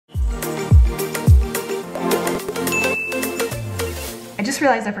just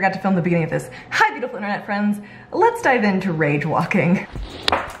realized I forgot to film the beginning of this. Hi, beautiful internet friends. Let's dive into rage walking.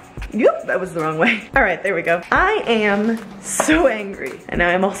 Yep, that was the wrong way. All right, there we go. I am so angry, and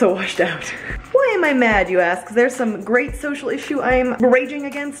I am also washed out. Why am I mad, you ask? Is there some great social issue I'm raging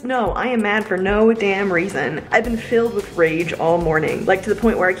against? No, I am mad for no damn reason. I've been filled with rage all morning, like to the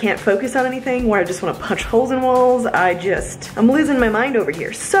point where I can't focus on anything, where I just want to punch holes in walls. I'm losing my mind over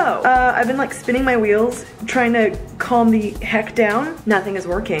here. So, I've been like spinning my wheels, trying to calm the heck down. Nothing is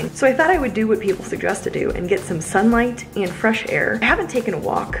working. So I thought I would do what people suggest to do and get some sunlight and fresh air. I haven't taken a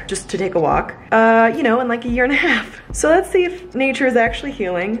walk, just to take a walk, you know, in like a year and a half. So let's see if nature is actually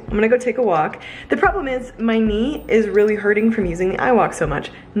healing. I'm gonna go take a walk. The problem is my knee is really hurting from using the iWalk so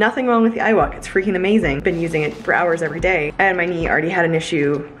much. Nothing wrong with the iWalk, it's freaking amazing. Been using it for hours every day, and my knee already had an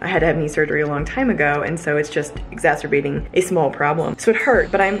issue. I had to have knee surgery a long time ago, and so it's just exacerbating a small problem. So it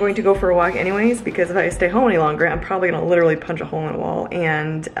hurt, but I'm going to go for a walk anyways, because if I stay home any longer, I'm probably gonna literally punch a hole in a wall,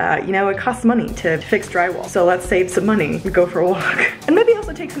 and you know, it costs money to fix drywall. So let's save some money and go for a walk. And maybe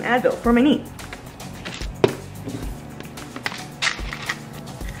also take some Advil for my knee.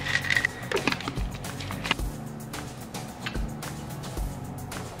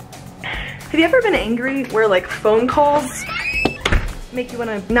 Have you ever been angry where like phone calls make you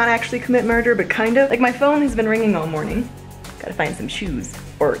wanna not actually commit murder, but kind of? Like my phone has been ringing all morning. Gotta find some shoes,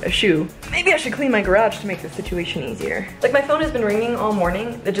 or a shoe. Maybe I should clean my garage to make the situation easier. Like my phone has been ringing all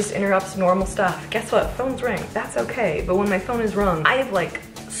morning. That just interrupts normal stuff. Guess what? Phones ring, that's okay. But when my phone is rung, I have like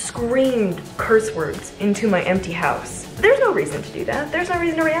screamed curse words into my empty house. There's no reason to do that. There's no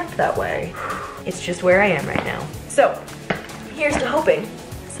reason to react that way. It's just where I am right now. So, here's to hoping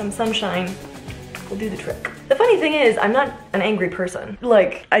some sunshine will do the trick. The funny thing is, I'm not an angry person.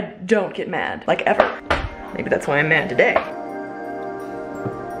 Like, I don't get mad, like ever. Maybe that's why I'm mad today.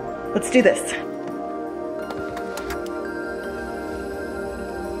 Let's do this.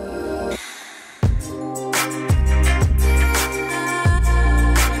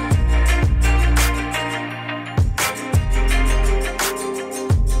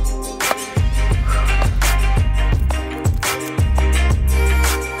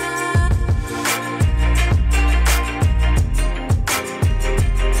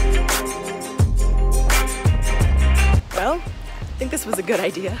 I think this was a good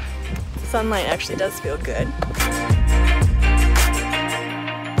idea. Sunlight actually does feel good.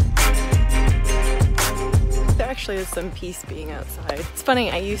 There actually is some peace being outside. It's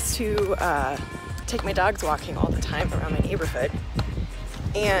funny, I used to take my dogs walking all the time around my neighborhood,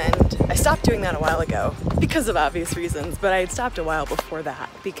 and I stopped doing that a while ago because of obvious reasons, but I had stopped a while before that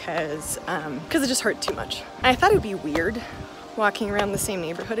because it just hurt too much. And I thought it would be weird walking around the same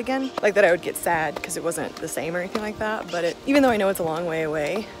neighborhood again, like that I would get sad because it wasn't the same or anything like that, but even though I know it's a long way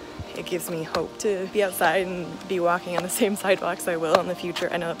away, it gives me hope to be outside and be walking on the same sidewalks I will in the future.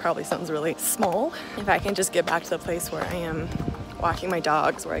 I know that probably sounds really small. If I can just get back to the place where I am walking my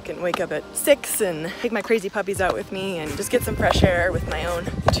dogs, where I can wake up at 6 and take my crazy puppies out with me and just get some fresh air with my own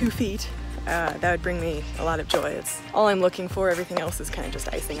 2 feet, that would bring me a lot of joy. It's all I'm looking for. Everything else is kind of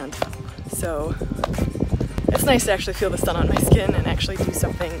just icing on top. So it's nice to actually feel the sun on my skin and actually do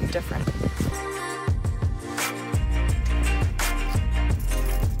something different.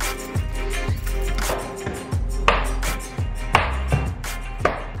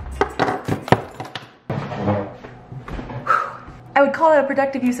 I would call it a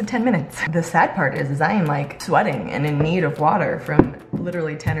productive use of 10 minutes. The sad part is I am like sweating and in need of water from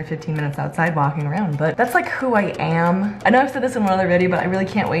literally 10 or 15 minutes outside walking around, but that's like who I am. I know I've said this in one other video, but I really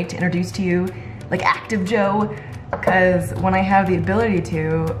can't wait to introduce to you like Active Joe, because when I have the ability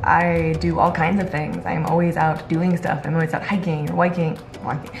to, I do all kinds of things. I'm always out doing stuff. I'm always out hiking or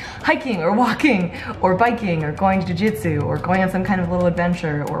hiking or walking or biking or going to jiu-jitsu or going on some kind of little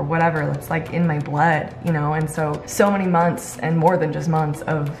adventure or whatever. It's like in my blood, you know? And so many months, and more than just months,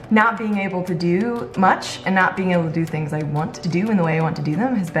 of not being able to do much and not being able to do things I want to do in the way I want to do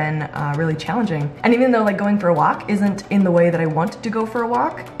them has been really challenging. And even though like going for a walk isn't in the way that I wanted to go for a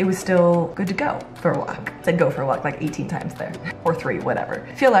walk, it was still good to go for a walk. I said go for a walk like 18 times there, or 3, whatever.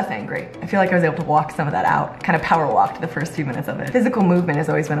 I feel less angry. I feel like I was able to walk some of that out, kind of power walked the first few minutes of it. Physical movement has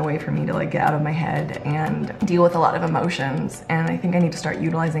always been a way for me to like get out of my head and deal with a lot of emotions, and I think I need to start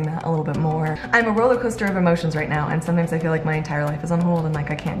utilizing that a little bit more. I'm a roller coaster of emotions right now, and sometimes I feel like my entire life is on hold and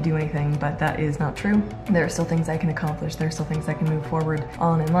like I can't do anything, but that is not true. There are still things I can accomplish. There are still things I can move forward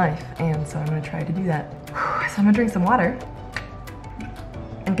on in life, and so I'm gonna try to do that. So I'm gonna drink some water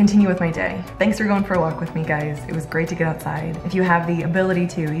and continue with my day. Thanks for going for a walk with me, guys. It was great to get outside. If you have the ability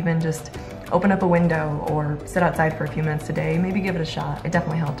to, even just open up a window or sit outside for a few minutes a day, maybe give it a shot. It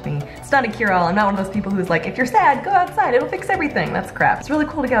definitely helped me. It's not a cure-all. I'm not one of those people who's like, if you're sad, go outside, it'll fix everything. That's crap. It's really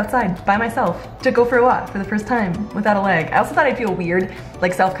cool to go outside by myself, to go for a walk for the first time without a leg. I also thought I'd feel weird,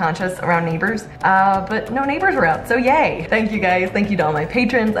 like self-conscious around neighbors, but no neighbors were out, so yay. Thank you guys. Thank you to all my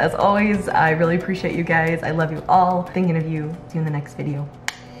patrons. As always, I really appreciate you guys. I love you all. Thinking of you. See you in the next video.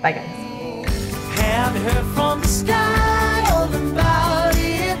 Bye guys. Have you heard from the sky?